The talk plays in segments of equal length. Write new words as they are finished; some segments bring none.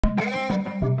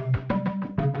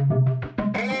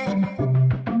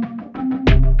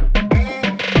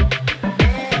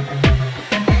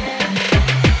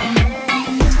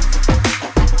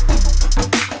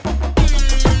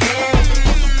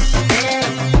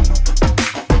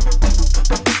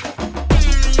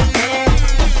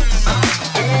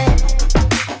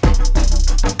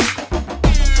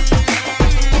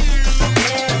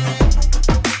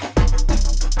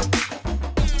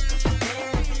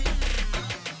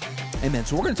Amen.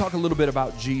 So we're going to talk a little bit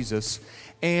about Jesus.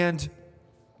 And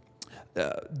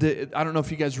I don't know if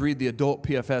you guys read the adult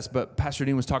PFS, but Pastor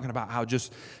Dean was talking about how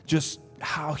just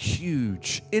how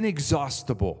huge,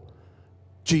 inexhaustible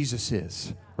Jesus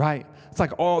is, right? It's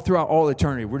like all throughout all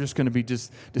eternity, we're just going to be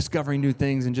just discovering new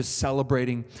things and just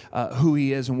celebrating who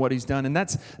he is and what he's done. And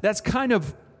that's kind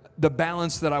of the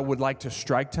balance that I would like to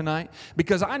strike tonight,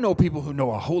 because I know people who know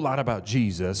a whole lot about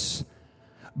Jesus,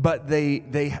 but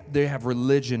they have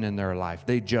religion in their life.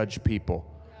 They judge people.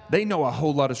 They know a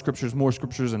whole lot of scriptures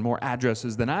and more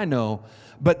addresses than I know,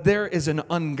 but there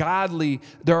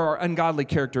are ungodly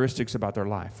characteristics about their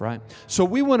life, right? So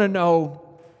we want to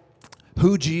know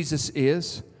who Jesus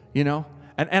is, you know,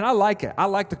 and I like it. I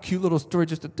like the cute little story,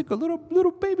 just to think a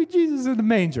little baby Jesus in the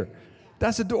manger.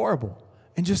 That's adorable.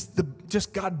 And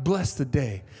just God bless the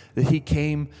day that he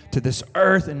came to this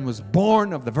earth and was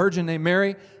born of the Virgin named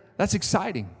Mary. That's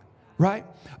exciting, right?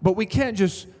 But we can't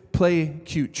just play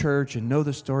cute church and know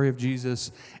the story of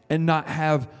Jesus and not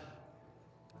have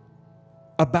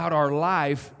about our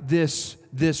life this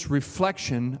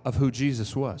reflection of who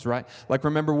Jesus was, right? Like,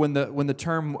 remember when the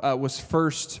term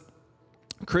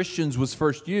Christians was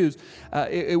first used,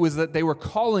 it was that they were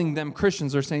calling them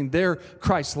Christians. They're saying they're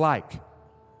Christ-like,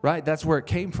 right? That's where it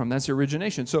came from. That's the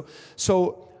origination.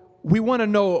 So we want to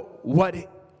know what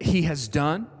he has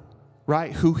done,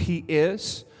 right? Who he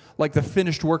is, like the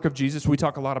finished work of Jesus. We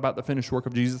talk a lot about the finished work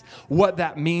of Jesus, what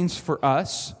that means for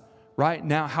us, right?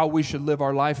 Now, how we should live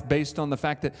our life based on the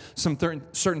fact that some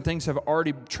certain things have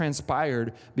already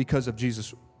transpired because of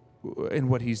Jesus and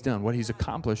what he's done, what he's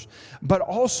accomplished, but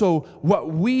also what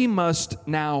we must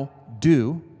now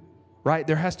do, right?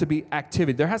 There has to be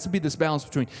activity. There has to be this balance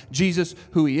between Jesus,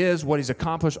 who he is, what he's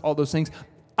accomplished, all those things,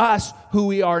 us, who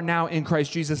we are now in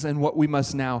Christ Jesus, and what we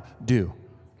must now do,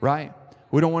 right?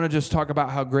 We don't want to just talk about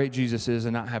how great Jesus is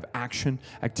and not have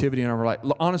activity in our life.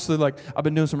 Honestly, like, I've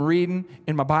been doing some reading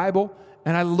in my Bible,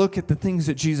 and I look at the things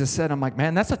that Jesus said. I'm like,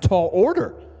 man, that's a tall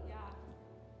order. Yeah.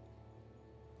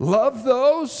 Love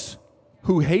those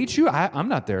who hate you. I'm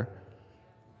not there.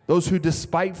 Those who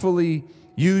despitefully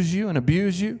use you and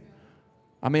abuse you.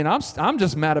 I mean, I'm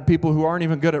just mad at people who aren't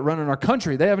even good at running our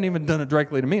country. They haven't even done it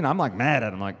directly to me, and I'm like mad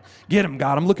at them. Like, get them,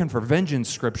 God. I'm looking for vengeance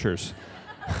scriptures.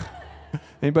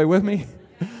 Anybody with me?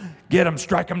 Get them,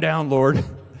 strike them down, Lord.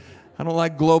 I don't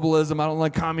like globalism. I don't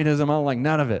like communism. I don't like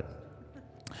none of it.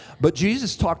 But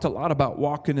Jesus talked a lot about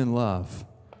walking in love,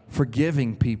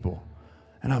 forgiving people.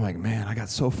 And I'm like, man, I got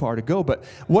so far to go. But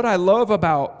what I love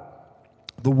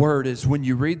about the Word is when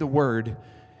you read the Word,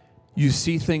 you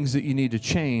see things that you need to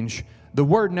change. The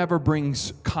Word never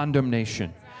brings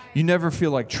condemnation. You never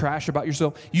feel like trash about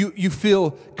yourself. You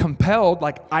feel compelled,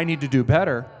 like, I need to do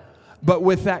better. But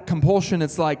with that compulsion,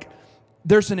 it's like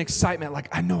there's an excitement,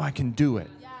 like, I know I can do it,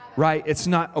 right? It's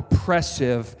not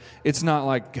oppressive. It's not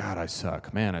like, God, I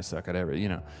suck. Man, I suck at everything. You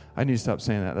know, I need to stop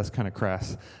saying that. That's kind of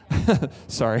crass.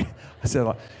 Sorry. I said,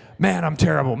 like, man, I'm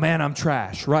terrible. Man, I'm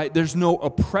trash, right? There's no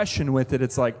oppression with it.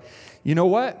 It's like, you know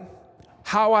what?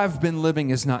 How I've been living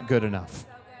is not good enough.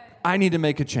 I need to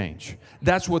make a change.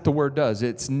 That's what the Word does.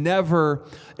 It never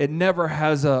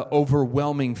has an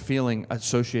overwhelming feeling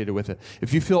associated with it.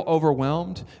 If you feel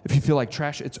overwhelmed, if you feel like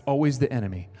trash, it's always the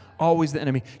enemy. Always the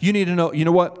enemy. You need to know, you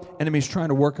know what? Enemy's trying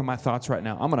to work on my thoughts right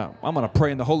now. I'm gonna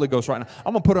pray in the Holy Ghost right now.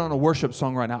 I'm gonna put on a worship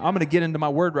song right now. I'm gonna get into my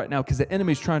Word right now because the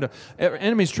enemy's trying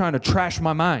to trash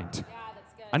my mind. Yeah,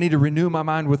 that's good. I need to renew my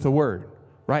mind with the Word.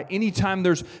 Right? Anytime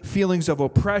there's feelings of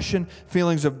oppression,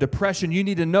 feelings of depression, you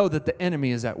need to know that the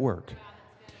enemy is at work.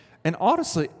 And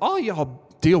honestly, all y'all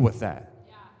deal with that.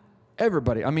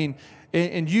 Everybody. I mean,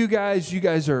 and you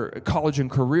guys are college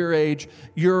and career age.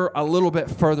 You're a little bit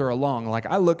further along. Like,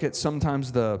 I look at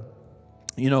sometimes the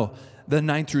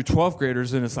 9th through 12th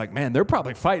graders, and it's like, man, they're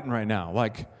probably fighting right now.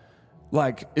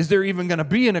 Like, is there even going to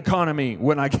be an economy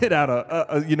when I get out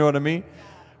of, you know what I mean?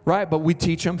 Right? But we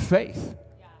teach them faith.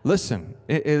 Listen,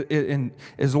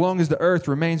 as long as the earth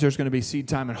remains, there's going to be seed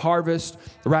time and harvest,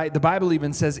 right? The Bible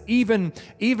even says even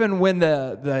when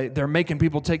they're making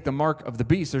people take the mark of the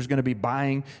beast, there's going to be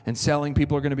buying and selling.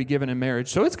 People are going to be given in marriage.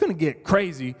 So it's going to get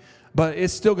crazy, but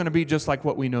it's still going to be just like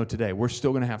what we know today. We're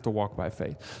still going to have to walk by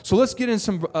faith. So let's get in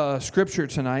some scripture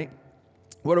tonight.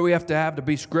 What do we have to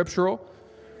be scriptural?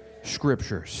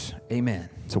 Scriptures. Amen.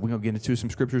 So we're going to get into some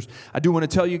scriptures. I do want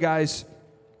to tell you guys,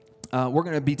 we're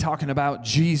going to be talking about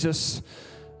Jesus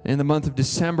in the month of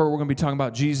December. We're going to be talking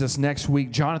about Jesus next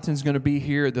week. Jonathan's going to be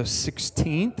here the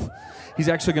 16th. He's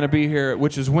actually going to be here,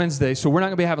 which is Wednesday. So we're not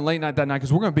going to be having late night that night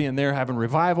because we're going to be in there having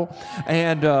revival.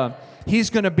 And He's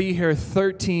going to be here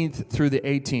 13th through the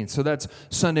 18th. So that's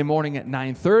Sunday morning at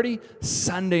 9:30,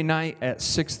 Sunday night at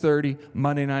 6:30,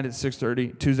 Monday night at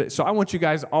 6:30, Tuesday. So I want you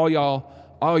guys, all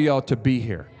y'all to be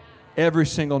here. Every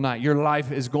single night. Your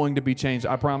life is going to be changed.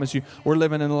 I promise you. We're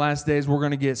living in the last days. We're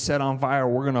going to get set on fire.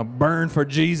 We're going to burn for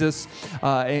Jesus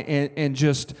and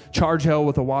just charge hell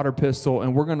with a water pistol.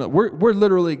 And we're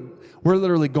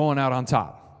literally going out on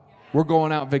top. We're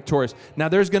going out victorious. Now,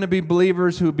 there's going to be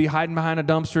believers who will be hiding behind a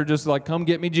dumpster just like, come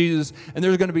get me, Jesus. And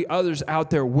there's going to be others out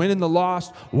there winning the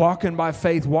lost, walking by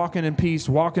faith, walking in peace,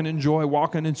 walking in joy,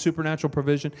 walking in supernatural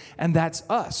provision. And that's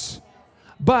us.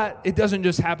 But it doesn't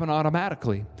just happen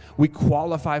automatically. We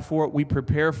qualify for it. We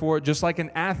prepare for it, just like an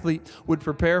athlete would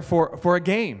prepare for a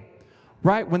game,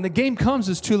 right? When the game comes,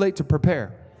 it's too late to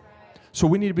prepare. So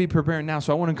we need to be preparing now.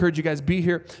 So I want to encourage you guys, be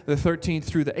here the 13th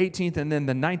through the 18th, and then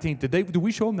the 19th. Did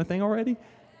we show them the thing already?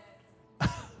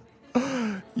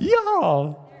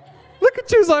 Y'all, look at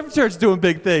Choose Life Church doing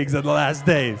big things in the last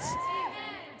days.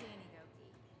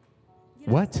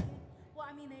 What?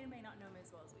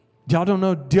 Y'all don't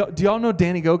know? Do y'all know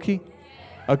Danny Goki?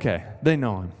 Okay, they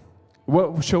know him.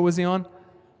 What show was he on?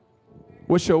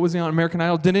 What show was he on? American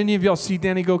Idol? Did any of y'all see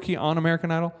Danny Goki on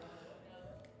American Idol?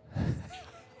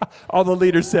 All the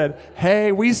leaders said,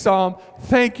 hey, we saw him.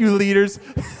 Thank you, leaders.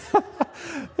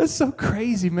 That's so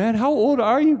crazy, man. How old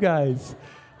are you guys?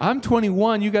 I'm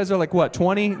 21. You guys are like what,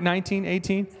 20, 19,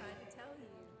 18?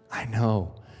 I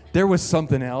know. There was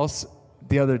something else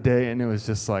the other day, and it was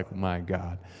just like, my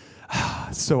God.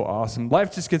 So awesome.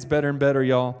 Life just gets better and better,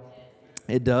 y'all.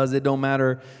 It does. It don't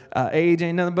matter. Age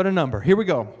ain't nothing but a number. Here we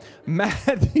go.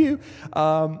 Matthew.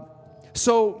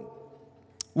 So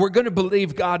we're going to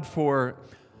believe God for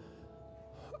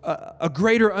a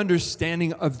greater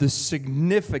understanding of the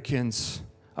significance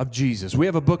of Jesus. We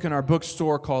have a book in our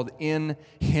bookstore called In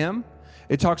Him.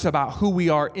 It talks about who we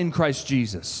are in Christ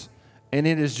Jesus. And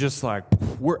it is just like,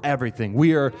 we're everything.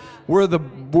 We're the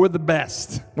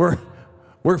best.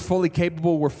 We're fully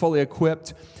capable. We're fully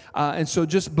equipped. And so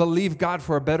just believe God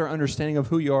for a better understanding of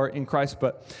who you are in Christ.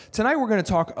 But tonight we're going to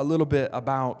talk a little bit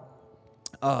about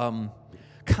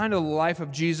kind of the life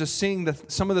of Jesus, seeing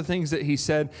some of the things that he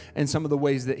said and some of the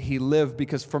ways that he lived.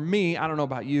 Because for me, I don't know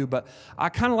about you, but I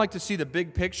kind of like to see the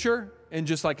big picture and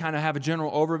just like kind of have a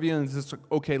general overview and just like,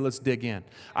 okay, let's dig in.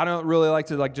 I don't really like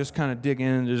to like just kind of dig in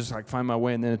and just like find my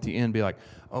way and then at the end be like,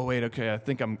 oh wait, okay, I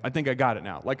think I got it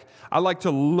now. Like I like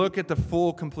to look at the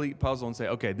full complete puzzle and say,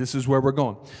 okay, this is where we're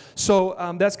going. So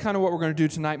that's kind of what we're going to do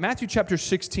tonight. Matthew chapter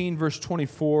 16, verse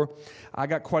 24. I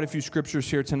got quite a few scriptures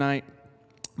here tonight,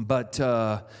 but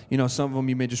some of them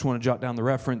you may just want to jot down the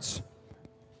reference.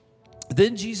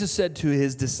 Then Jesus said to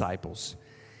his disciples,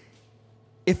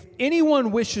 if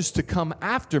anyone wishes to come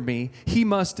after me, he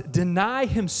must deny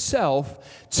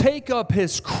himself, take up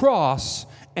his cross,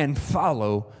 and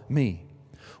follow me.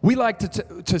 We like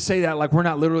to say that like we're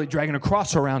not literally dragging a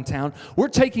cross around town. We're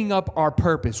taking up our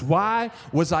purpose. Why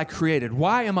was I created?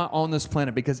 Why am I on this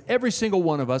planet? Because every single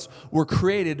one of us were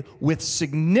created with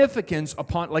significance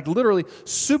upon, like literally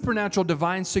supernatural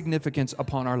divine significance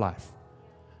upon our life.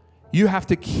 You have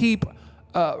to keep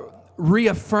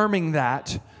reaffirming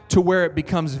that to where it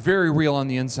becomes very real on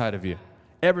the inside of you.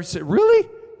 Really?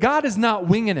 God is not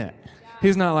winging it.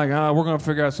 He's not like, we're going to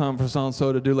figure out something for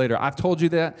so-and-so to do later. I've told you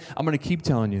that. I'm going to keep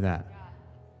telling you that.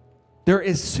 There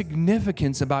is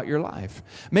significance about your life.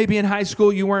 Maybe in high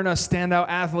school you weren't a standout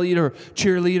athlete or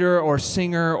cheerleader or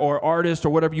singer or artist or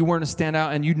whatever. You weren't a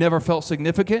standout and you never felt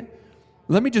significant.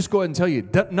 Let me just go ahead and tell you,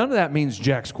 none of that means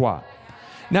jack squat.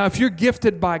 Now, if you're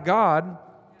gifted by God,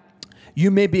 you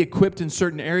may be equipped in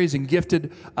certain areas and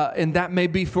gifted, and that may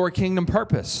be for a kingdom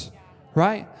purpose,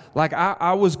 right? Like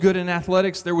I was good in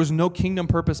athletics. There was no kingdom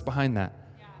purpose behind that,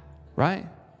 right?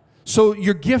 So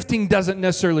your gifting doesn't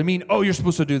necessarily mean, oh, you're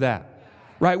supposed to do that,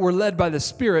 right? We're led by the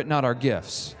Spirit, not our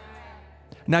gifts.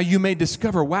 Now you may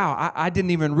discover, wow, I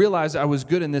didn't even realize I was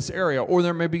good in this area. Or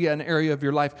there may be an area of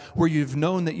your life where you've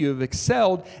known that you have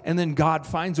excelled, and then God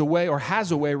finds a way, or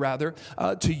has a way rather,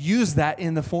 to use that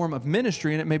in the form of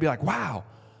ministry. And it may be like, wow,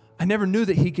 I never knew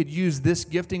that he could use this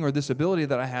gifting or this ability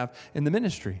that I have in the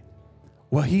ministry.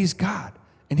 Well, he's God,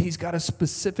 and he's got a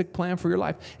specific plan for your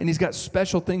life, and he's got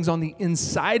special things on the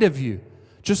inside of you,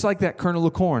 just like that kernel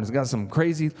of corn. It's got some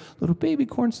crazy little baby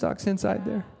corn stalks inside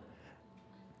there.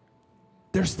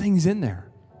 There's things in there.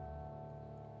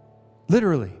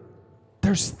 Literally,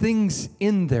 there's things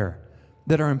in there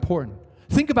that are important.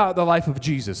 Think about the life of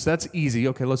Jesus. That's easy.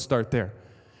 Okay, let's start there.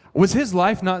 Was his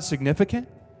life not significant?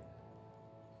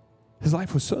 His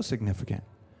life was so significant.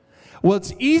 Well,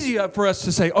 it's easier for us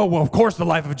to say, oh, well, of course the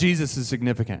life of Jesus is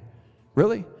significant.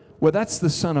 Really? Well, that's the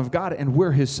Son of God, and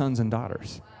we're his sons and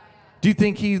daughters. Do you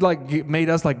think he like made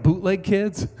us like bootleg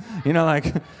kids? You know,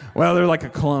 like, well, they're like a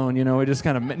clone, you know, we just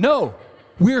kind of, no,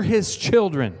 we're his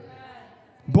children.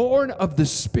 Born of the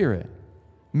Spirit,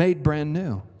 made brand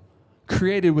new,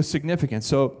 created with significance.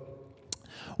 So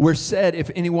we're said, if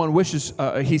anyone wishes,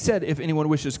 he said, if anyone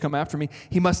wishes to come after me,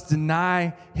 he must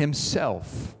deny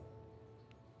himself.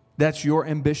 That's your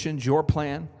ambitions, your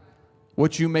plan,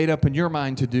 what you made up in your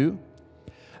mind to do.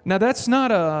 Now, that's not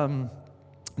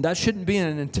that shouldn't be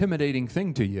an intimidating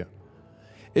thing to you.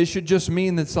 It should just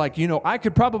mean that's like, you know, I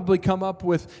could probably come up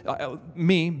with,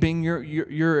 me being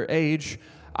your age,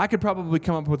 I could probably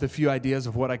come up with a few ideas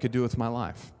of what I could do with my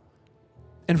life.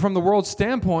 And from the world's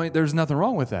standpoint, there's nothing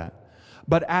wrong with that.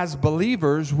 But as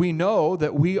believers, we know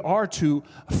that we are to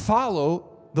follow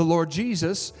the Lord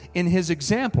Jesus in his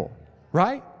example,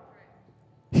 right?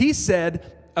 He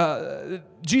said,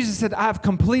 Jesus said, I've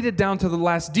completed down to the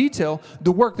last detail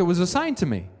the work that was assigned to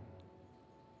me.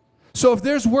 So if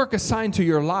there's work assigned to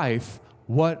your life,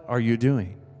 what are you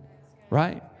doing?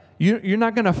 Right? You're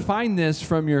not going to find this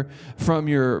from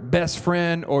your best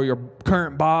friend or your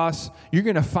current boss. You're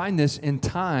going to find this in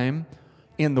time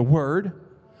in the Word,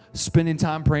 spending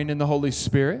time praying in the Holy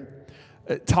Spirit,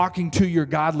 talking to your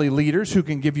godly leaders who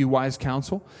can give you wise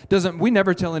counsel. We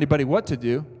never tell anybody what to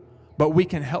do, but we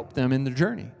can help them in the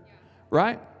journey,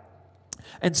 right?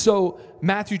 And so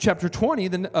Matthew chapter 20,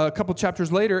 then a couple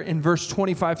chapters later in verse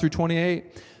 25 through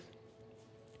 28,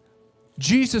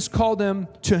 Jesus called them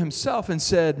to himself and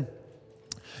said,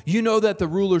 you know that the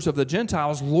rulers of the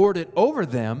Gentiles lord it over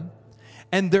them,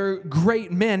 and their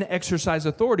great men exercise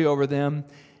authority over them.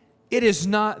 It is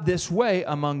not this way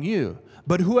among you.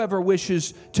 But whoever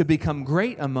wishes to become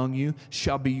great among you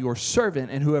shall be your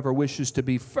servant, and whoever wishes to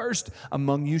be first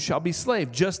among you shall be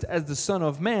slave, just as the Son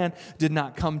of Man did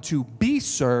not come to be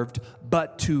served,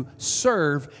 but to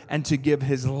serve and to give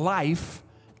his life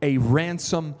a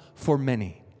ransom for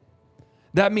many.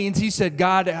 That means he said,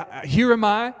 God, here am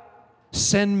I,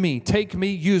 send me, take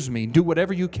me, use me, do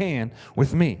whatever you can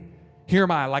with me. Here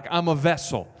am I, like I'm a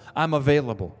vessel, I'm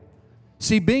available.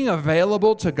 See, being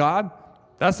available to God,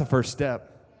 that's the first step.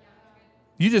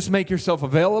 You just make yourself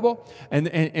available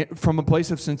and from a place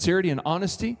of sincerity and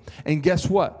honesty. And guess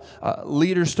what?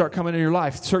 Leaders start coming in your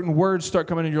life. Certain words start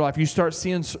coming in your life. You start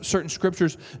seeing certain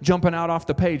scriptures jumping out off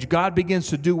the page. God begins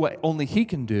to do what only he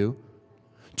can do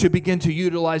to begin to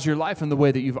utilize your life in the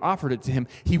way that you've offered it to him.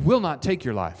 He will not take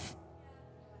your life.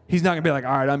 He's not going to be like,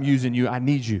 all right, I'm using you. I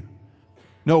need you.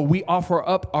 No, we offer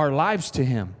up our lives to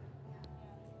him.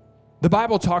 The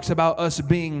Bible talks about us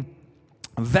being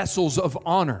vessels of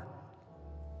honor,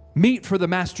 meet for the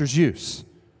master's use,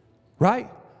 right?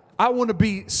 I want to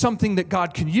be something that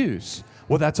God can use.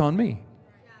 Well, that's on me.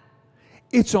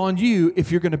 It's on you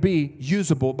if you're going to be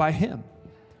usable by him.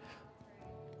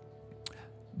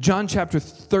 John chapter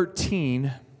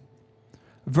 13,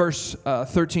 verse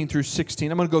 13 through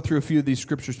 16. I'm going to go through a few of these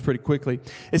scriptures pretty quickly.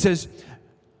 It says,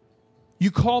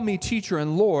 you call me teacher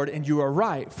and Lord, and you are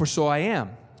right, for so I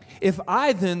am. If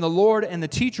I then, the Lord and the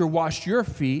teacher, washed your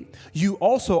feet, you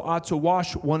also ought to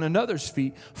wash one another's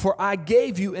feet. For I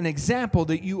gave you an example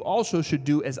that you also should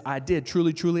do as I did.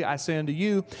 Truly, truly, I say unto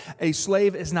you, a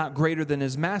slave is not greater than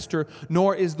his master,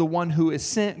 nor is the one who is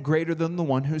sent greater than the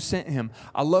one who sent him.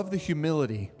 I love the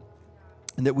humility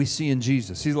that we see in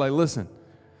Jesus. He's like, listen,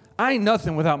 I ain't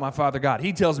nothing without my Father God.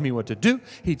 He tells me what to do.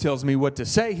 He tells me what to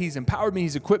say. He's empowered me.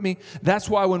 He's equipped me. That's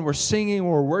why when we're singing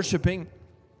or worshiping,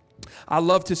 I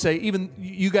love to say, even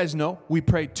you guys know, we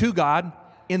pray to God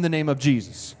in the name of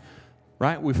Jesus,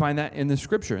 right? We find that in the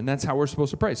scripture, and that's how we're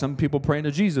supposed to pray. Some people praying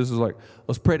to Jesus is like,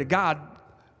 let's pray to God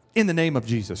in the name of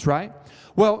Jesus, right?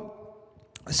 Well,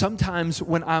 sometimes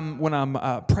when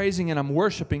I'm praising and I'm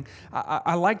worshiping,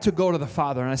 I like to go to the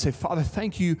Father and I say, Father,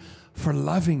 thank you for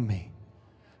loving me.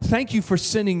 Thank you for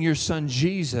sending your son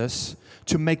Jesus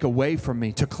to make a way for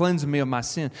me, to cleanse me of my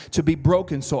sin, to be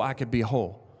broken so I could be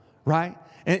whole, right?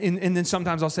 And then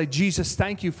sometimes I'll say, Jesus,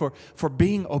 thank you for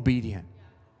being obedient.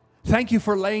 Thank you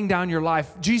for laying down your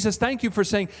life. Jesus, thank you for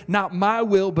saying, not my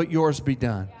will, but yours be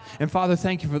done. And Father,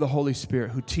 thank you for the Holy Spirit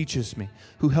who teaches me,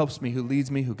 who helps me, who leads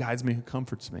me, who guides me, who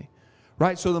comforts me.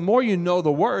 Right? So the more you know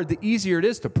the word, the easier it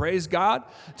is to praise God,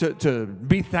 to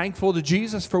be thankful to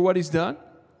Jesus for what he's done.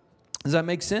 Does that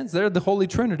make sense? They're the Holy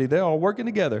Trinity. They're all working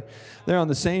together. They're on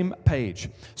the same page.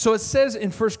 So it says in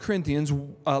 1 Corinthians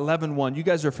 11:1, you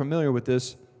guys are familiar with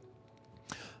this.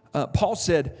 Paul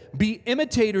said, be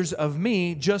imitators of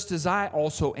me just as I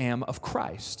also am of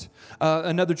Christ.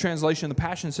 Another translation, the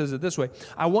Passion, says it this way.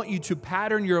 I want you to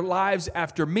pattern your lives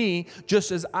after me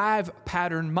just as I've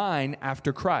patterned mine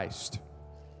after Christ.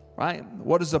 right?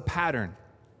 What is a pattern?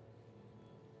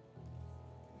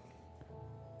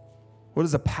 What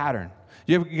is a pattern?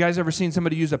 You guys ever seen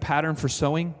somebody use a pattern for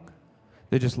sewing?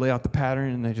 They just lay out the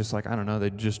pattern and they just like, I don't know, they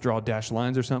just draw dashed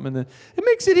lines or something. And then it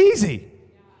makes it easy,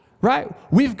 right?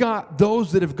 We've got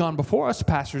those that have gone before us,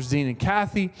 Pastors Dean and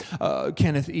Kathy,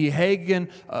 Kenneth E. Hagin,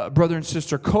 brother and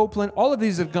sister Copeland. All of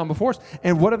these have gone before us.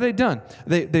 And what have they done?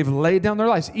 They've laid down their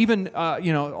lives. Even, a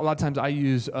lot of times I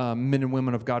use men and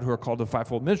women of God who are called to the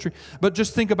fivefold ministry. But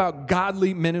just think about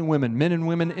godly men and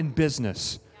women in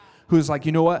business. Who's like,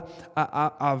 you know what?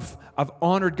 I've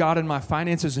honored God in my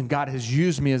finances, and God has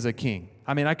used me as a king.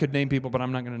 I mean, I could name people, but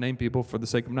I'm not going to name people for the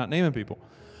sake of not naming people,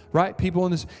 right? People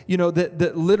in this,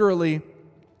 that literally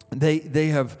they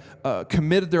have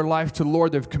committed their life to the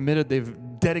Lord.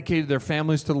 They've dedicated their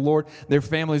families to the Lord. Their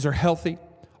families are healthy.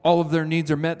 All of their needs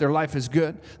are met. Their life is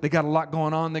good. They got a lot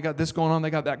going on. They got this going on. They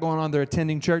got that going on. They're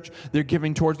attending church. They're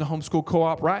giving towards the homeschool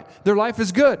co-op, right? Their life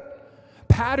is good.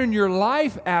 Pattern your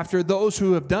life after those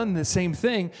who have done the same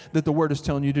thing that the Word is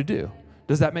telling you to do.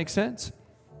 Does that make sense?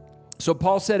 So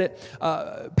Paul said it,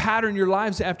 pattern your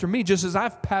lives after me, just as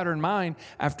I've patterned mine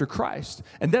after Christ.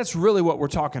 And that's really what we're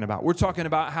talking about. We're talking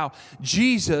about how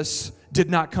Jesus did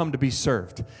not come to be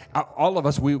served. All of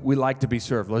us, we like to be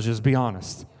served. Let's just be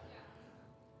honest.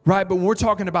 Right, but we're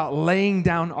talking about laying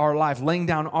down our life, laying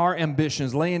down our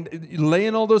ambitions,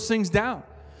 laying all those things down.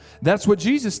 That's what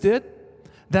Jesus did.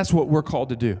 That's what we're called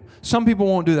to do. Some people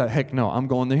won't do that. Heck no, I'm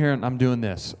going to here and I'm doing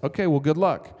this. Okay, well, good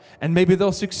luck. And maybe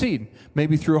they'll succeed.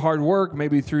 Maybe through hard work,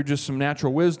 maybe through just some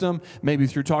natural wisdom, maybe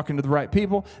through talking to the right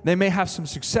people. They may have some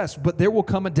success, but there will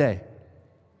come a day,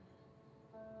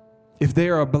 if they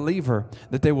are a believer,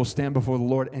 that they will stand before the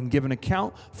Lord and give an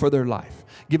account for their life,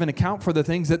 give an account for the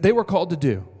things that they were called to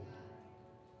do.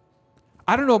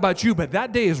 I don't know about you, but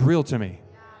that day is real to me.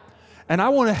 And I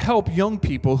want to help young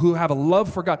people who have a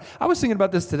love for God. I was thinking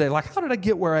about this today. Like, how did I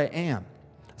get where I am?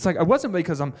 It's like, it wasn't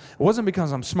because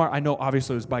I'm smart. I know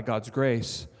obviously it was by God's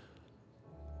grace.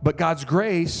 But God's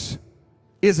grace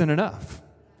isn't enough.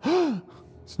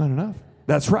 It's not enough.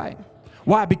 That's right.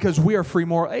 Why? Because we are free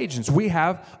moral agents. We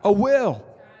have a will.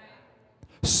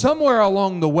 Somewhere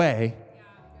along the way,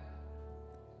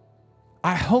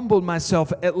 I humbled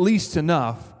myself at least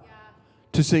enough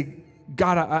to say,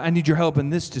 God, I need your help in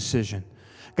this decision.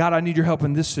 God, I need your help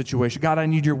in this situation. God, I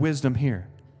need your wisdom here.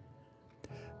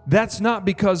 That's not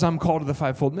because I'm called to the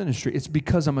fivefold ministry. It's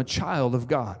because I'm a child of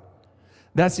God.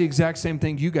 That's the exact same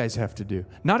thing you guys have to do.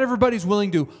 Not everybody's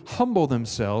willing to humble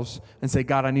themselves and say,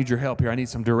 God, I need your help here. I need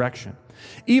some direction.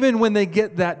 Even when they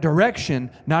get that direction,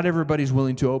 not everybody's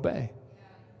willing to obey.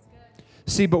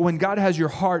 See, but when God has your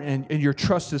heart and your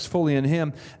trust is fully in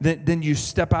Him, then you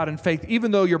step out in faith,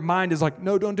 even though your mind is like,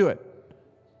 no, don't do it.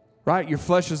 Right? Your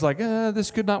flesh is like,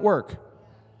 this could not work.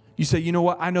 You say, you know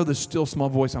what? I know the still small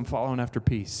voice. I'm following after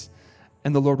peace.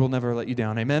 And the Lord will never let you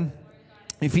down. Amen?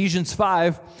 Ephesians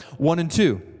 5, 1 and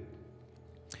 2.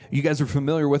 You guys are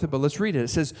familiar with it, but let's read it. It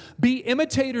says, be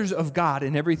imitators of God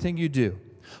in everything you do.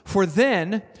 For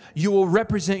then you will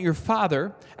represent your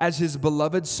Father as His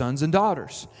beloved sons and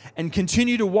daughters, and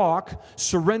continue to walk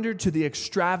surrendered to the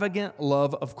extravagant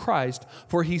love of Christ,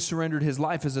 for He surrendered His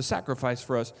life as a sacrifice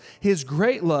for us. His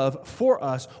great love for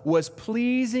us was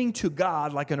pleasing to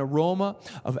God like an aroma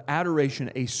of adoration,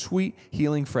 a sweet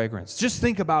healing fragrance. Just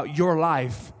think about your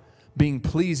life being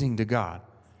pleasing to God.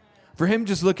 For Him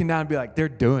just looking down and be like, they're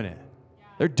doing it.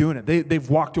 They're doing it. They've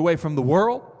walked away from the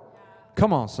world.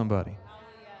 Come on, somebody.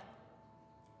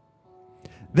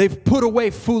 They've put away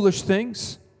foolish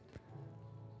things.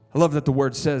 I love that the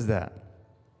Word says that.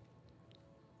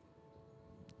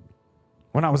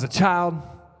 When I was a child,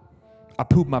 I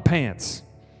pooped my pants.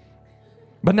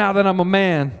 But now that I'm a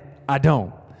man, I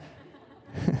don't.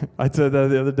 I said that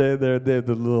the other day.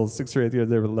 The little 6th or 8th years,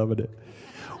 they were loving it.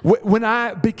 When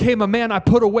I became a man, I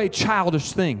put away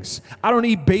childish things. I don't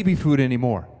eat baby food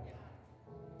anymore.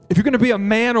 If you're going to be a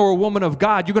man or a woman of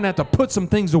God, you're going to have to put some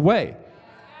things away.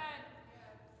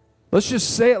 Let's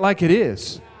just say it like it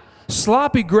is.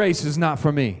 Sloppy grace is not for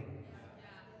me.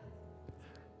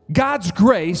 God's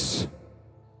grace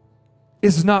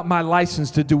is not my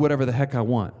license to do whatever the heck I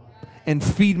want and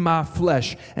feed my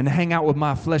flesh and hang out with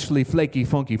my fleshly, flaky,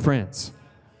 funky friends.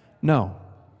 No.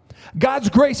 God's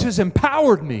grace has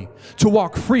empowered me to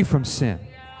walk free from sin.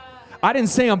 I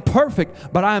didn't say I'm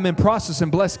perfect, but I am in process, and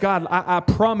bless God, I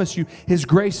promise you, His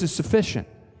grace is sufficient.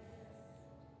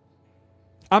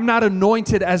 I'm not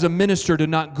anointed as a minister to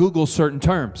not Google certain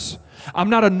terms. I'm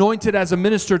not anointed as a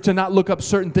minister to not look up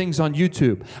certain things on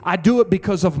YouTube. I do it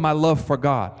because of my love for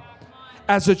God.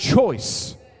 As a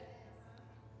choice.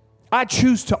 I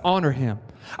choose to honor him.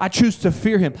 I choose to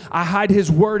fear him. I hide his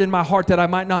word in my heart that I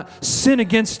might not sin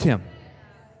against him.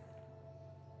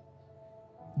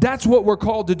 That's what we're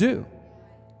called to do.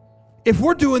 If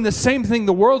we're doing the same thing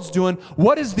the world's doing,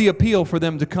 what is the appeal for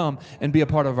them to come and be a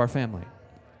part of our family?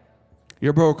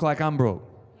 You're broke like I'm broke.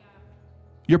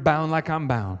 You're bound like I'm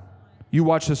bound. You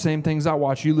watch the same things I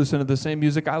watch. You listen to the same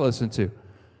music I listen to.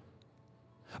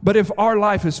 But if our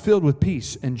life is filled with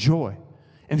peace and joy,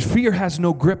 and fear has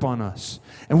no grip on us,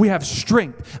 and we have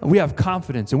strength, and we have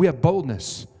confidence, and we have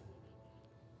boldness,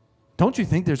 don't you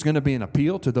think there's going to be an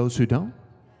appeal to those who don't?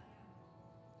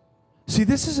 See,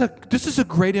 this is a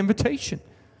great invitation.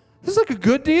 This is like a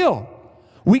good deal.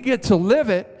 We get to live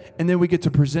it, and then we get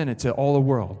to present it to all the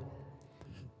world.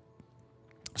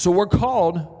 So we're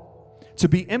called to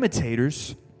be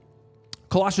imitators.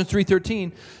 Colossians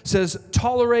 3:13 says,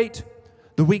 tolerate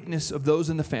the weakness of those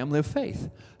in the family of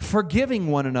faith, forgiving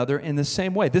one another in the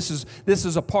same way. This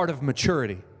is a part of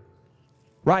maturity,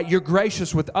 right? You're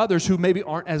gracious with others who maybe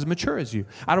aren't as mature as you.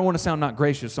 I don't want to sound not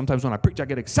gracious. Sometimes when I preach, I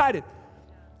get excited.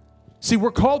 See,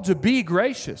 we're called to be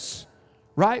gracious,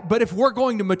 right? But if we're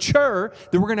going to mature,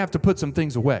 then we're going to have to put some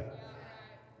things away.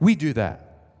 We do that.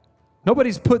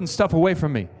 Nobody's putting stuff away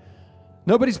from me.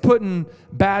 Nobody's putting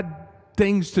bad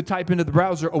things to type into the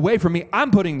browser away from me.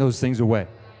 I'm putting those things away.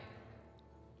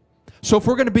 So if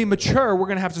we're going to be mature, we're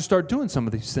going to have to start doing some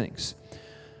of these things.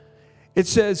 It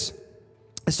says,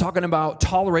 it's talking about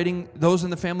tolerating those in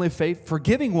the family of faith,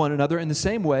 forgiving one another in the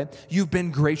same way you've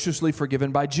been graciously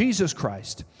forgiven by Jesus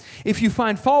Christ. If you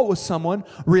find fault with someone,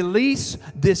 release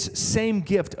this same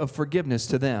gift of forgiveness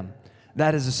to them.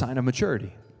 That is a sign of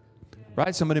maturity.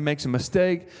 Right? Somebody makes a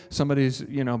mistake. Somebody's,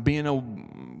 being a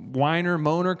whiner,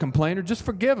 moaner, complainer. Just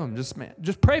forgive them.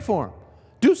 Just pray for them.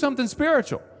 Do something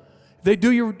spiritual.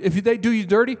 If they do you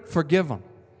dirty, forgive them.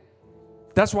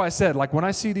 That's why I said, like, when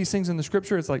I see these things in the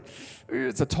scripture, it's like,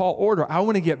 it's a tall order. I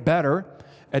want to get better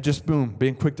at just,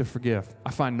 being quick to forgive.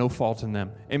 I find no fault in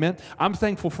them. Amen? I'm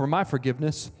thankful for my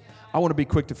forgiveness. I want to be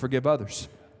quick to forgive others.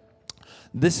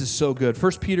 This is so good.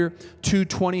 1 Peter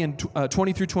 2:20 and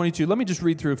 20 through 22. Let me just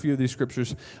read through a few of these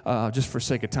scriptures just for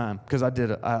sake of time, because I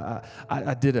did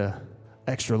a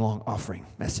extra long offering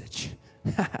message.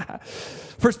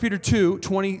 1 Peter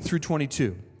 2:20 through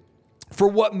 22. For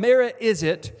what merit is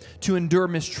it to endure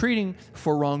mistreating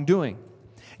for wrongdoing?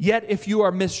 Yet if you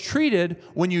are mistreated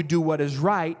when you do what is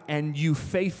right and you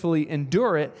faithfully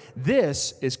endure it,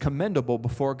 this is commendable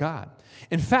before God.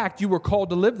 In fact, you were called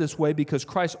to live this way because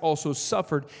Christ also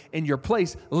suffered in your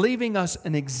place, leaving us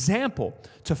an example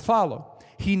to follow.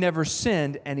 He never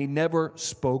sinned and he never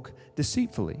spoke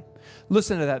deceitfully.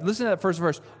 Listen to that. Listen to that first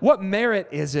verse. What merit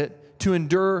is it to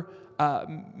endure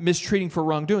mistreating for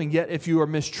wrongdoing? Yet if you are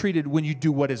mistreated when you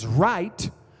do what is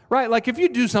right, like if you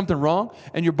do something wrong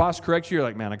and your boss corrects you, you're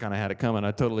like, man, I kind of had it coming.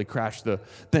 I totally crashed the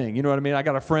thing. You know what I mean? I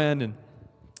got a friend and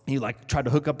he tried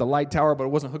to hook up the light tower, but it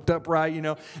wasn't hooked up right, and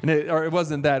it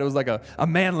wasn't that. It was like a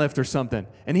man lift or something.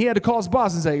 And he had to call his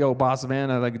boss and say, yo, boss, man,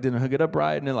 I didn't hook it up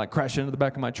right, and it crashed into the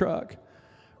back of my truck,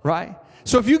 right?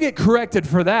 So if you get corrected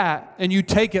for that and you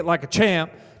take it like a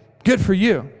champ, good for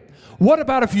you. What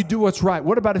about if you do what's right?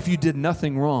 What about if you did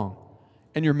nothing wrong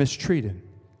and you're mistreated?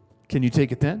 Can you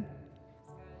take it then?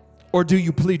 Or do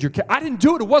you plead your case? I didn't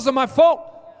do it. It wasn't my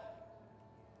fault.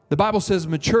 The Bible says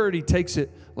maturity takes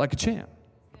it like a champ.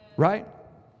 Right?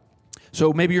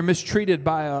 So maybe you're mistreated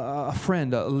by a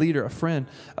friend, a leader, a friend,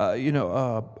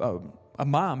 a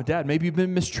mom, a dad. Maybe you've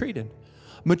been mistreated.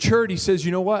 Maturity says,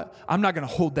 you know what? I'm not going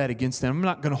to hold that against them. I'm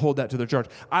not going to hold that to their charge.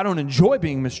 I don't enjoy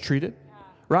being mistreated.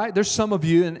 Right? There's some of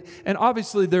you, and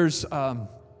obviously there's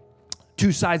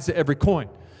two sides to every coin.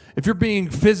 If you're being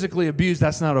physically abused,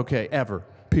 that's not okay, ever,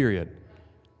 period.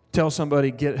 Tell somebody,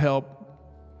 get help,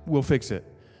 we'll fix it.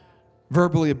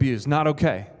 Verbally abused, not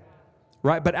okay.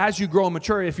 Right? But as you grow and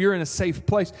mature, if you're in a safe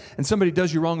place and somebody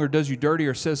does you wrong or does you dirty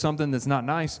or says something that's not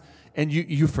nice, and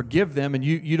you forgive them and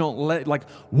you don't let, like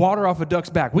water off a duck's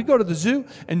back. We go to the zoo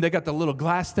and they got the little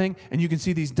glass thing and you can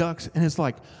see these ducks and it's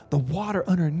like the water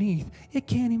underneath, it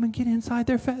can't even get inside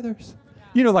their feathers.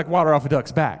 Like water off a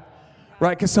duck's back.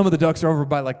 Right? Because some of the ducks are over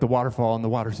by like the waterfall and the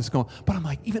water's just going, but I'm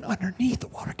like, even underneath the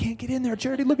water can't get in there.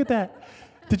 Charity, look at that.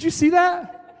 Did you see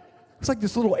that? It's like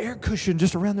this little air cushion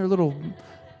just around their little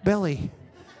belly.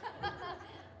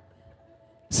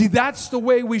 See, that's the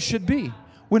way we should be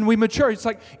when we mature. It's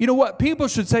like, you know what? People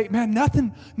should say, man,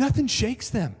 nothing shakes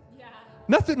them. Yeah.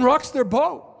 Nothing rocks their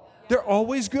boat. Yeah. They're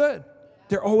always good.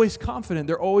 They're always confident.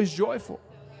 They're always joyful.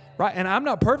 Right? And I'm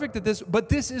not perfect at this, but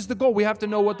this is the goal. We have to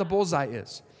know what the bullseye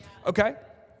is. Okay?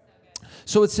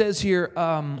 So it says here,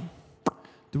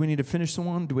 Do we need to finish the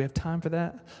one? Do we have time for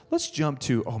that? Let's jump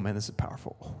to, oh man, this is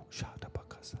powerful. Oh,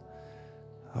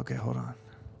 okay, hold on.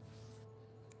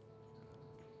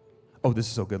 Oh, this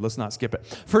is so good. Let's not skip it.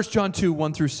 1 John 2,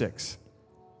 1 through 6.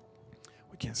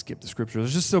 We can't skip the scriptures.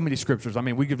 There's just so many scriptures. I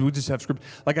mean, we just have scripture.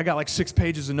 Like, I got like 6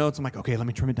 pages of notes. I'm like, okay, let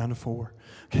me trim it down to 4.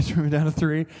 Okay, trim it down to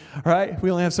 3. All right,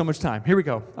 we only have so much time. Here we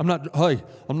go. I'm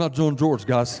not John George,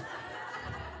 guys.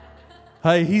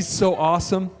 Hey, he's so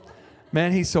awesome.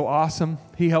 Man, he's so awesome.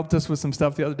 He helped us with some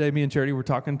stuff the other day. Me and Charity were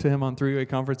talking to him on 3-way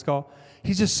conference call.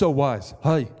 He's just so wise.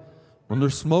 Hey, when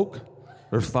there's smoke,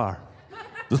 there's fire.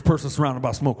 This person's surrounded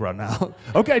by smoke right now.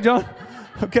 Okay, John.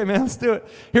 Okay, man, let's do it.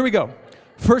 Here we go.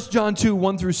 1 John 2,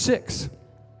 1 through 6.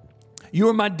 You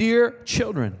are my dear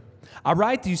children. I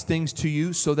write these things to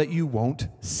you so that you won't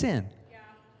sin.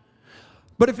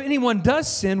 But if anyone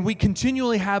does sin, we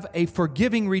continually have a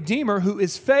forgiving Redeemer who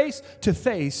is face to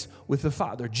face with the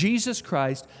Father, Jesus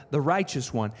Christ, the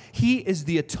righteous one. He is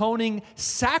the atoning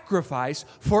sacrifice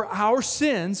for our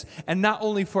sins, and not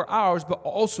only for ours, but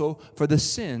also for the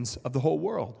sins of the whole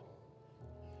world.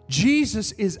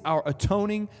 Jesus is our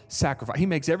atoning sacrifice. He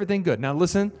makes everything good. Now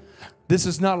listen, this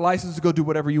is not a license to go do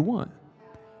whatever you want.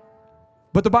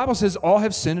 But the Bible says all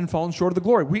have sinned and fallen short of the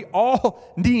glory. We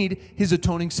all need his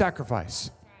atoning sacrifice.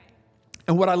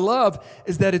 And what I love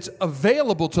is that it's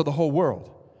available to the whole world.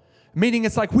 Meaning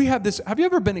it's like we have this. Have you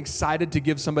ever been excited to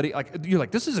give somebody, like, you're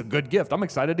like, this is a good gift. I'm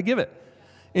excited to give it.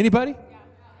 Anybody?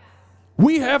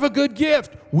 We have a good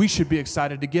gift. We should be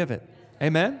excited to give it.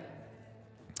 Amen?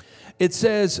 It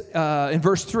says in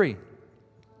verse 3,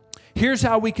 here's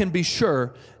how we can be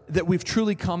sure that we've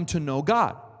truly come to know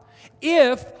God.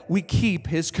 If we keep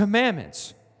his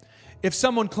commandments. If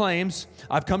someone claims,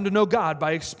 I've come to know God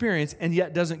by experience and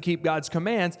yet doesn't keep God's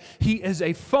commands, he is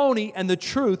a phony and the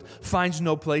truth finds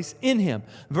no place in him.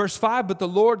 Verse 5, but the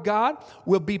Lord God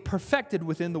will be perfected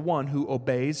within the one who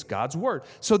obeys God's word.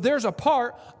 So there's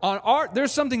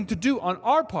there's something to do on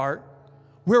our part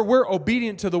where we're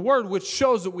obedient to the word, which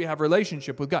shows that we have a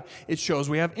relationship with God. It shows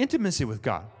we have intimacy with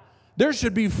God. There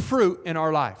should be fruit in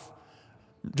our life.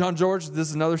 John George, this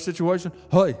is another situation.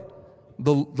 Hey,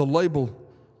 the label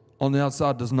on the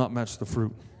outside does not match the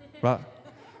fruit, right?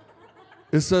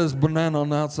 It says banana on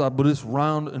the outside, but it's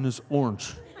round and it's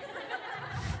orange.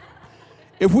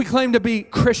 If we claim to be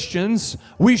Christians,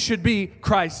 we should be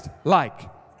Christ-like.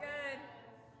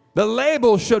 The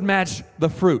label should match the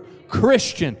fruit.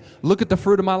 Christian. Look at the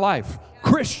fruit of my life.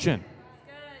 Christian.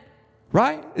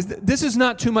 Right? This is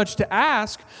not too much to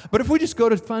ask, but if we just go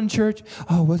to fun church,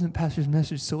 oh, wasn't Pastor's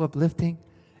message so uplifting?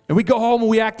 And we go home and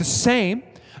we act the same,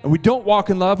 and we don't walk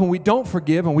in love, and we don't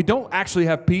forgive, and we don't actually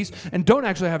have peace, and don't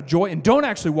actually have joy, and don't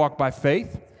actually walk by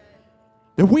faith,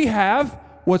 then we have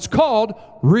what's called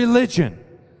religion.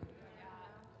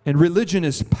 And religion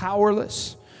is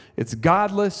powerless, it's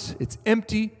godless, it's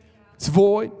empty, it's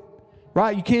void.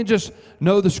 Right? You can't just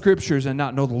know the scriptures and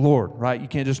not know the Lord, right? You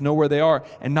can't just know where they are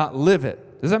and not live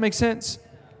it. Does that make sense?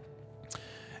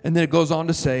 And then it goes on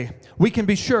to say, we can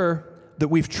be sure that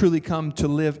we've truly come to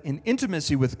live in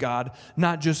intimacy with God,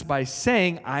 not just by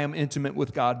saying I am intimate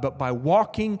with God, but by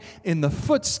walking in the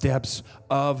footsteps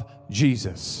of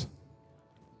Jesus.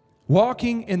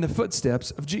 Walking in the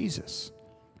footsteps of Jesus.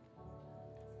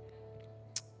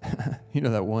 You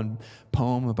know that one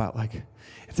poem about like,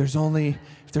 if there's only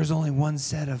one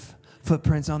set of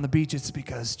footprints on the beach, it's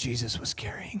because Jesus was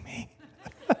carrying me.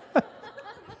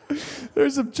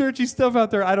 There's some churchy stuff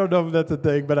out there. I don't know if that's a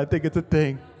thing, but I think it's a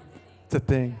thing. It's a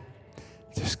thing.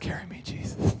 Just carry me,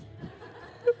 Jesus.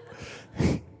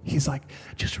 He's like,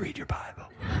 just read your Bible.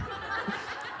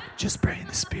 Just pray in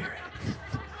the Spirit.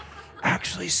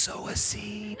 Actually sow a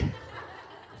seed.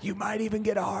 You might even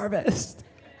get a harvest.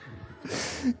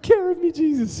 Carry me,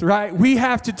 Jesus, right? We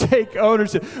have to take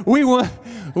ownership. We want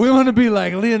to be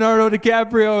like Leonardo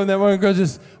DiCaprio, and then we're going to go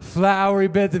just flowery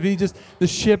beds of Egypt. The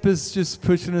ship is just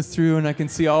pushing us through, and I can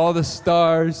see all the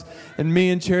stars, and me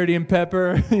and Charity and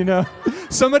Pepper, you know.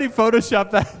 Somebody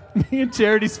photoshopped that, me and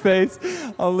Charity's face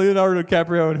on Leonardo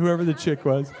DiCaprio and whoever the chick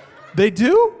was. They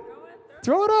do?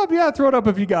 Throw it up. Yeah, throw it up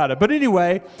if you got it. But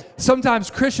anyway, sometimes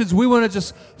Christians, we want to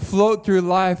just float through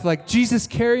life like, Jesus,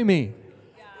 carry me.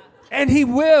 And he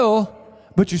will,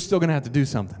 but you're still going to have to do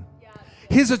something.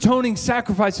 His atoning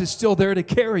sacrifice is still there to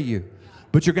carry you,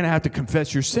 but you're going to have to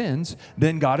confess your sins.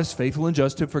 Then God is faithful and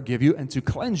just to forgive you and to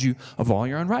cleanse you of all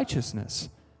your unrighteousness.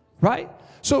 Right?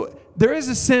 So there is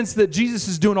a sense that Jesus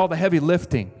is doing all the heavy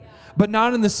lifting, but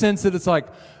not in the sense that it's like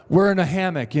we're in a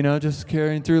hammock, you know, just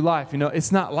carrying through life. You know,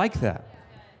 it's not like that.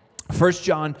 1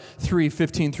 John 3,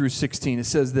 15 through 16, it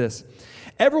says this.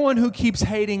 Everyone who keeps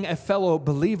hating a fellow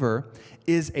believer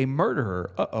is a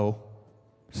murderer. Uh-oh.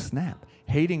 Snap.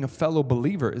 Hating a fellow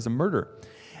believer is a murder.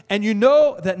 And you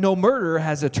know that no murderer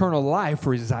has eternal life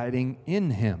residing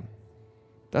in him.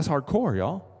 That's hardcore,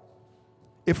 y'all.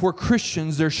 If we're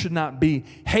Christians, there should not be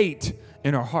hate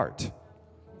in our heart.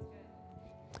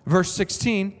 Verse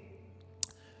 16,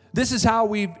 this is how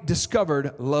we've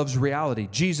discovered love's reality.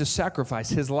 Jesus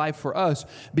sacrificed his life for us.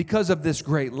 Because of this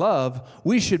great love,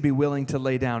 we should be willing to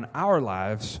lay down our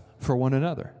lives for one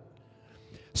another.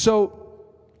 So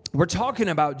we're talking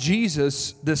about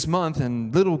Jesus this month,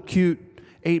 and little cute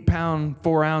 8-pound,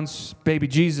 4-ounce baby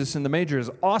Jesus in the manger is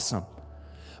awesome.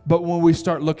 But when we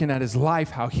start looking at his life,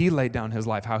 how he laid down his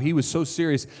life, how he was so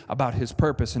serious about his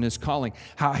purpose and his calling,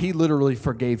 how he literally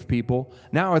forgave people,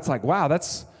 now it's like, wow,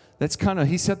 that's kind of,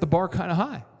 he set the bar kind of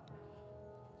high.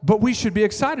 But we should be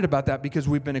excited about that because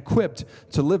we've been equipped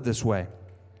to live this way.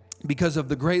 Because of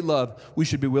the great love, we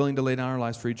should be willing to lay down our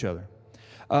lives for each other.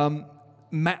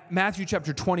 Matthew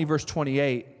chapter 20, verse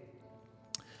 28.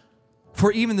 For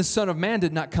even the Son of Man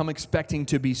did not come expecting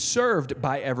to be served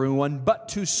by everyone, but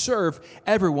to serve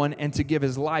everyone and to give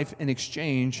his life in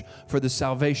exchange for the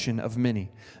salvation of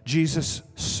many. Jesus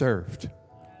served.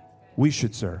 We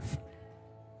should serve.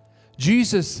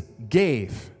 Jesus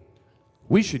gave.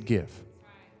 We should give.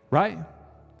 Right?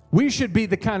 We should be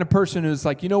the kind of person who's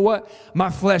like, you know what? My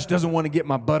flesh doesn't want to get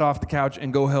my butt off the couch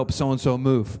and go help so-and-so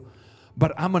move.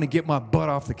 But I'm going to get my butt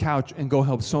off the couch and go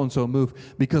help so-and-so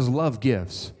move because love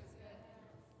gives.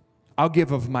 I'll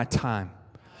give of my time.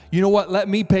 You know what? Let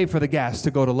me pay for the gas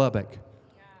to go to Lubbock.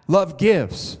 Love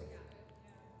gives.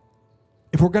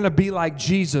 If we're going to be like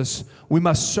Jesus, we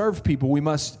must serve people. We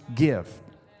must give.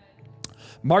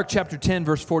 Mark chapter 10,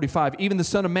 verse 45. Even the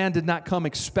Son of Man did not come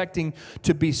expecting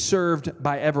to be served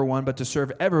by everyone, but to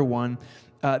serve everyone.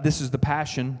 This is the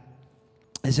Passion.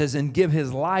 It says, and give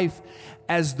his life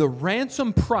as the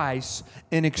ransom price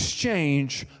in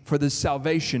exchange for the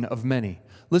salvation of many.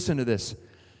 Listen to this.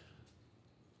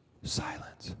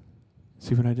 Silence.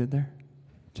 See what I did there?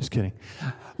 Just kidding.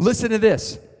 Listen to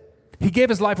this. He gave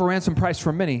his life a ransom price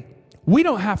for many. We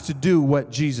don't have to do what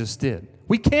Jesus did.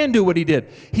 We can do what he did.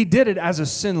 He did it as a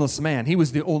sinless man. He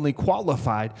was the only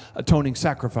qualified atoning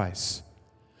sacrifice.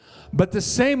 But the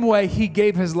same way he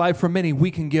gave his life for many, we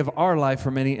can give our life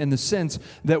for many in the sense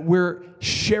that we're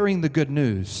sharing the good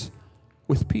news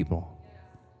with people.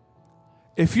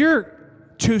 If you're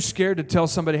too scared to tell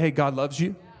somebody, hey, God loves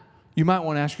you, you might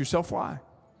want to ask yourself why.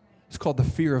 It's called the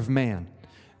fear of man.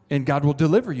 And God will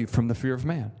deliver you from the fear of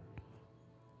man.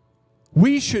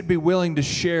 We should be willing to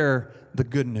share the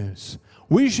good news.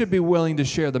 We should be willing to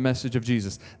share the message of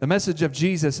Jesus. The message of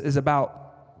Jesus is about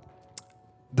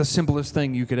the simplest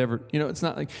thing you could ever, it's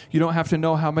not like you don't have to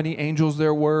know how many angels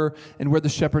there were and where the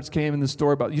shepherds came in the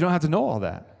story about. You don't have to know all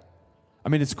that. I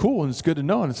mean, it's cool and it's good to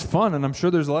know and it's fun, and I'm sure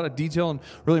there's a lot of detail and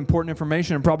really important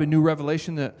information and probably new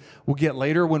revelation that we'll get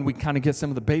later when we kind of get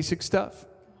some of the basic stuff.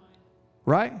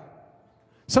 Right?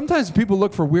 Sometimes people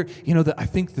look for weird, I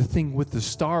think the thing with the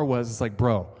star was, it's like,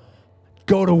 bro,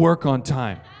 go to work on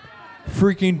time.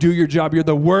 Freaking do your job. You're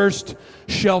the worst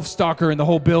shelf stalker in the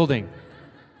whole building.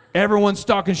 Everyone's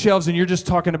stocking shelves and you're just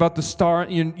talking about the star.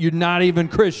 You're not even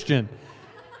Christian.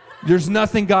 There's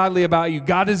nothing godly about you.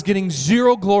 God is getting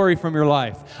zero glory from your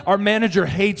life. Our manager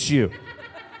hates you.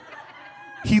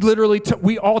 He literally,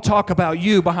 we all talk about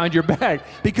you behind your back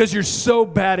because you're so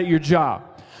bad at your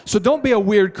job. So don't be a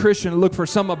weird Christian and look for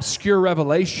some obscure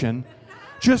revelation.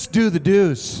 Just do the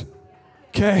do's.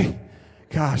 Okay?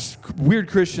 Gosh, weird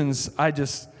Christians,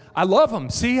 I love them.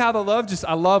 See how the love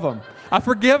I love them. I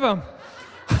forgive them.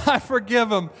 I forgive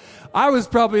them. I was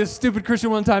probably a stupid Christian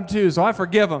one time too, so I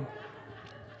forgive them.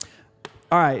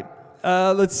 All right,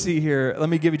 let's see here. Let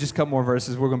me give you just a couple more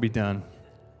verses. We're going to be done.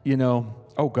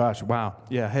 Oh gosh, wow.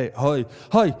 Yeah, hey,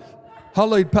 how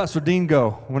late Pastor Dean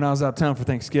go when I was out of town for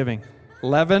Thanksgiving?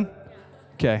 11?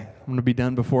 Okay, I'm going to be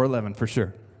done before 11 for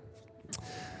sure.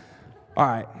 All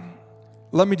right,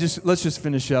 let's just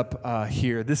finish up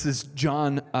here. This is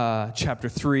John chapter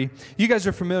 3. You guys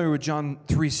are familiar with John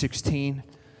 3:16?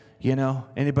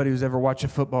 Anybody who's ever watched a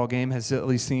football game has at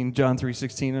least seen John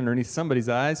 3:16 underneath somebody's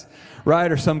eyes,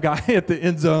 right? Or some guy at the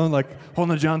end zone, like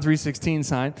holding a John 3:16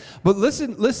 sign. But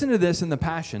listen to this in the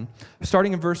Passion,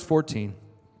 starting in verse 14.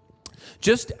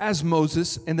 Just as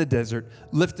Moses in the desert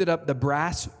lifted up the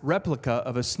brass replica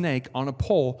of a snake on a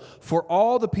pole for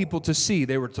all the people to see,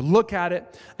 they were to look at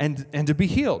it and to be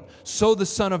healed. So the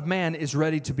Son of Man is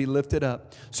ready to be lifted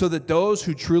up, so that those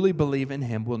who truly believe in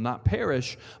him will not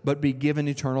perish, but be given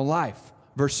eternal life.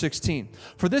 Verse 16,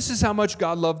 for this is how much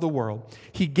God loved the world.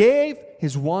 He gave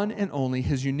his one and only,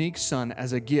 his unique Son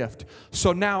as a gift.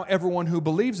 So now everyone who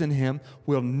believes in him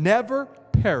will never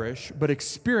perish, but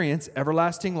experience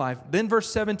everlasting life. Then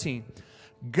verse 17,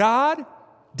 God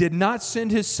did not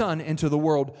send his Son into the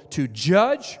world to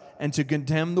judge and to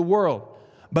condemn the world,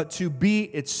 but to be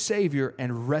its Savior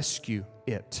and rescue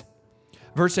it.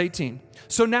 Verse 18,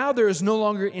 so now there is no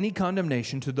longer any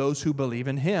condemnation to those who believe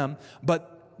in him,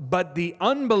 but the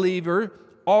unbeliever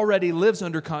already lives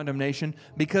under condemnation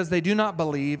because they do not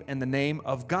believe in the name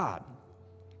of God,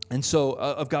 and so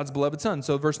of God's beloved Son.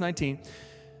 So verse 19,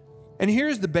 and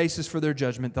here's the basis for their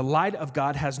judgment. The light of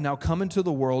God has now come into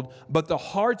the world, but the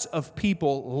hearts of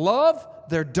people love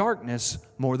their darkness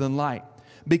more than light,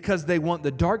 because they want the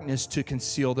darkness to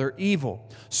conceal their evil.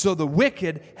 So the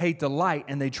wicked hate the light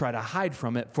and they try to hide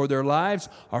from it, for their lives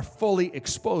are fully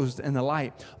exposed in the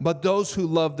light. But those who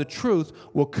love the truth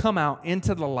will come out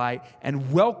into the light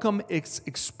and welcome its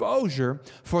exposure,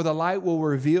 for the light will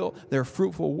reveal their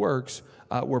fruitful works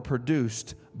were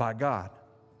produced by God.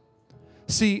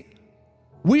 See,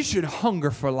 we should hunger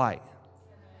for light.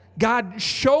 God,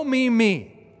 show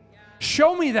me.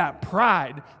 Show me that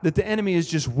pride that the enemy is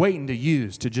just waiting to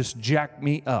use to just jack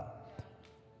me up.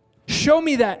 Show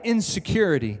me that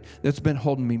insecurity that's been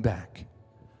holding me back.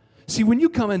 See, when you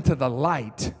come into the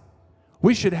light,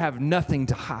 we should have nothing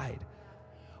to hide.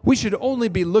 We should only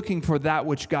be looking for that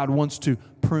which God wants to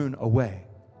prune away.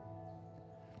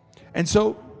 And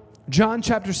so, John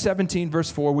chapter 17,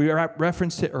 verse 4, we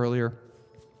referenced it earlier.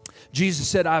 Jesus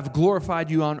said, I've glorified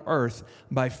you on earth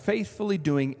by faithfully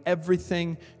doing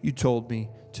everything you told me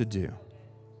to do.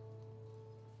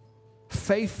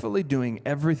 Faithfully doing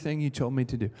everything you told me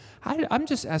to do. I'm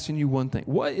just asking you one thing.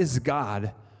 What is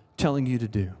God telling you to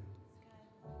do?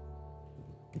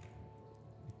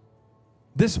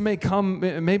 This may come,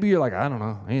 maybe you're like, I don't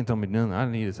know. He ain't telling me nothing. I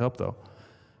need his help though.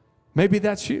 Maybe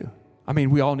that's you. I mean,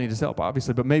 we all need his help,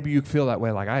 obviously, but maybe you feel that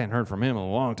way, like I hadn't heard from him in a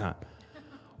long time.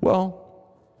 Well,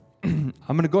 I'm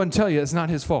going to go ahead and tell you it's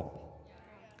not his fault,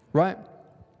 right?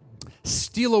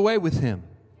 Steal away with him.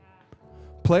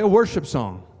 Play a worship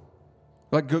song.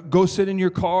 Like go sit in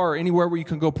your car or anywhere where you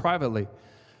can go privately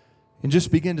and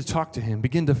just begin to talk to him.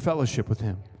 Begin to fellowship with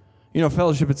him. You know,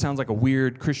 fellowship, it sounds like a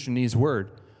weird Christianese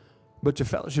word, but to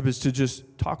fellowship is to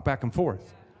just talk back and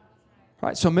forth,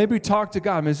 right? So maybe talk to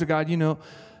God. Maybe say, God, you know,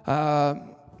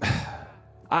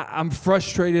 I'm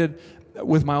frustrated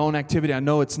with my own activity. I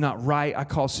know it's not right. I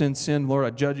call sin, sin. Lord, I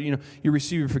judge you. You know, you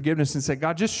receive your forgiveness and say,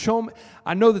 God, just show me.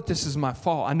 I know that this is my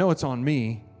fault. I know it's on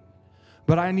me,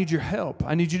 but I need your help.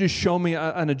 I need you to show me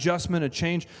an adjustment, a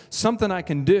change, something I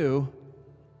can do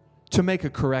to make a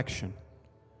correction.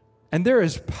 And there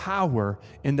is power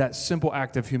in that simple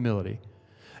act of humility.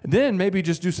 And then maybe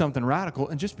just do something radical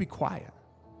and just be quiet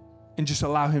and just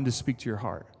allow him to speak to your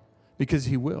heart, because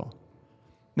he will.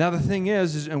 Now, the thing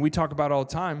is, and we talk about all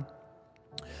the time,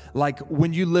 like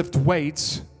when you lift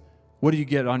weights, what do you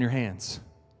get on your hands?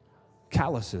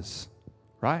 Calluses,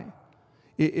 right?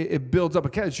 It builds up a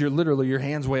callus. You're literally your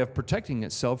hand's way of protecting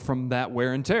itself from that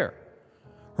wear and tear,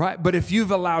 right? But if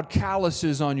you've allowed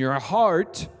calluses on your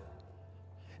heart,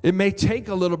 it may take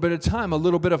a little bit of time, a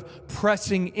little bit of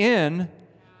pressing in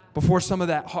before some of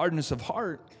that hardness of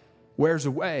heart wears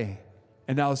away.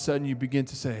 And all of a sudden you begin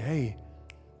to say, hey,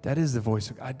 that is the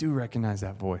voice. I do recognize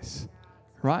that voice,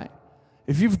 right?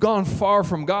 If you've gone far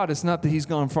from God, it's not that he's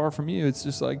gone far from you. It's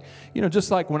just like, you know, just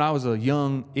like when I was a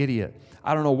young idiot.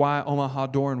 I don't know why Omaha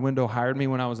Door and Window hired me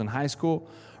when I was in high school,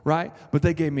 right? But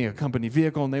they gave me a company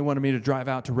vehicle, and they wanted me to drive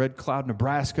out to Red Cloud,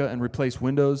 Nebraska, and replace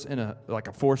windows in a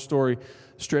 4-story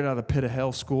straight out of the pit of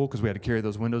hell school, because we had to carry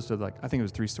those windows to I think it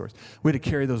was 3 stories. We had to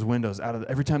carry those windows out of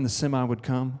every time the semi would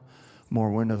come,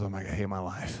 more windows. I'm like, I hate my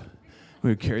life.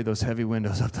 We would carry those heavy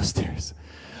windows up those stairs.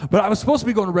 But I was supposed to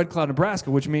be going to Red Cloud, Nebraska,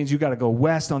 which means you got to go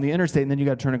west on the interstate, and then you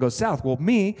got to turn and go south. Well,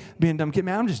 me, being a dumb kid,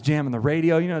 man, I'm just jamming the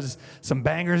radio, you know, just some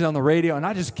bangers on the radio, and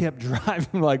I just kept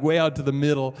driving like way out to the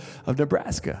middle of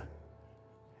Nebraska.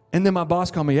 And then my boss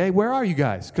called me, hey, where are you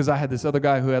guys? Because I had this other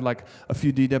guy who had like a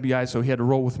few DWIs, so he had to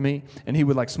roll with me, and he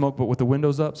would like smoke, but with the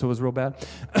windows up, so it was real bad.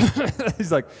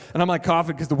 He's like, and I'm like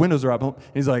coughing because the windows are up.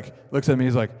 He's like, looks at me,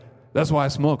 he's like, that's why I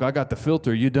smoke. I got the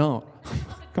filter, you don't.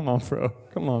 Come on, bro.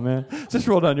 Come on, man. Just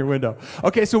roll down your window.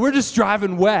 Okay, so we're just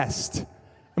driving west.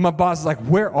 And my boss is like,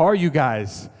 where are you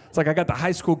guys? It's like I got the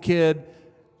high school kid,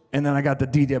 and then I got the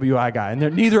DWI guy.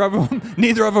 And neither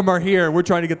of them are here. We're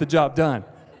trying to get the job done.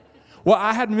 Well,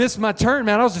 I had missed my turn,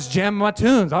 man. I was just jamming my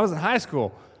tunes. I was in high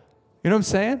school. You know what I'm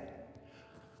saying?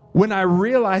 When I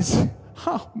realized,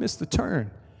 missed the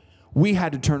turn, we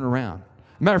had to turn around.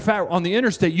 Matter of fact, on the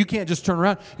interstate, you can't just turn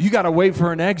around. You got to wait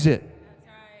for an exit.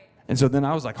 And so then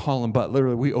I was like hauling butt.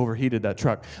 Literally, we overheated that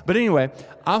truck. But anyway,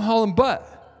 I'm hauling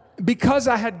butt. Because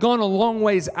I had gone a long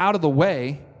ways out of the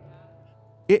way,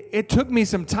 It took me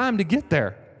some time to get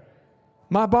there.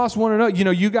 My boss wanted to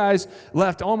know, you guys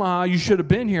left Omaha, you should have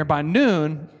been here by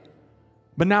noon,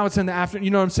 but now it's in the afternoon,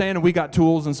 you know what I'm saying? And we got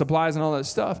tools and supplies and all that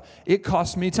stuff. It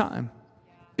cost me time.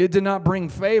 It did not bring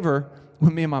favor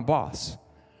with me and my boss.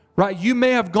 Right? You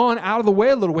may have gone out of the way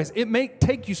a little ways. It may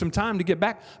take you some time to get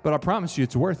back, but I promise you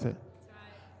it's worth it.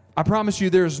 I promise you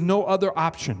there's no other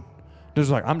option.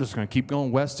 There's I'm just going to keep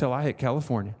going west till I hit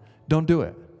California. Don't do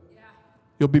it.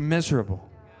 You'll be miserable.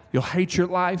 You'll hate your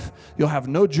life. You'll have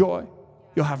no joy.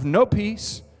 You'll have no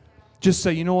peace. Just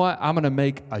say, you know what? I'm going to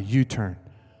make a U-turn.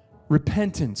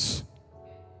 Repentance.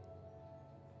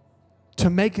 To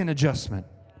make an adjustment.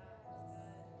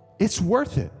 It's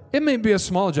worth it. It may be a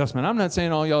small adjustment. I'm not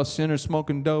saying all y'all sinners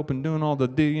smoking dope and doing all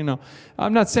the,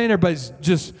 I'm not saying everybody's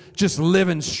just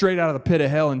living straight out of the pit of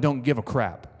hell and don't give a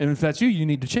crap. And if that's you, you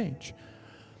need to change.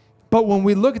 But when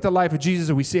we look at the life of Jesus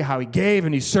and we see how he gave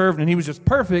and he served and he was just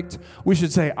perfect, we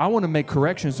should say, I want to make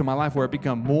corrections to my life where it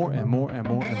become more and more and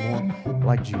more and more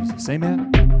like Jesus.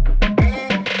 Amen?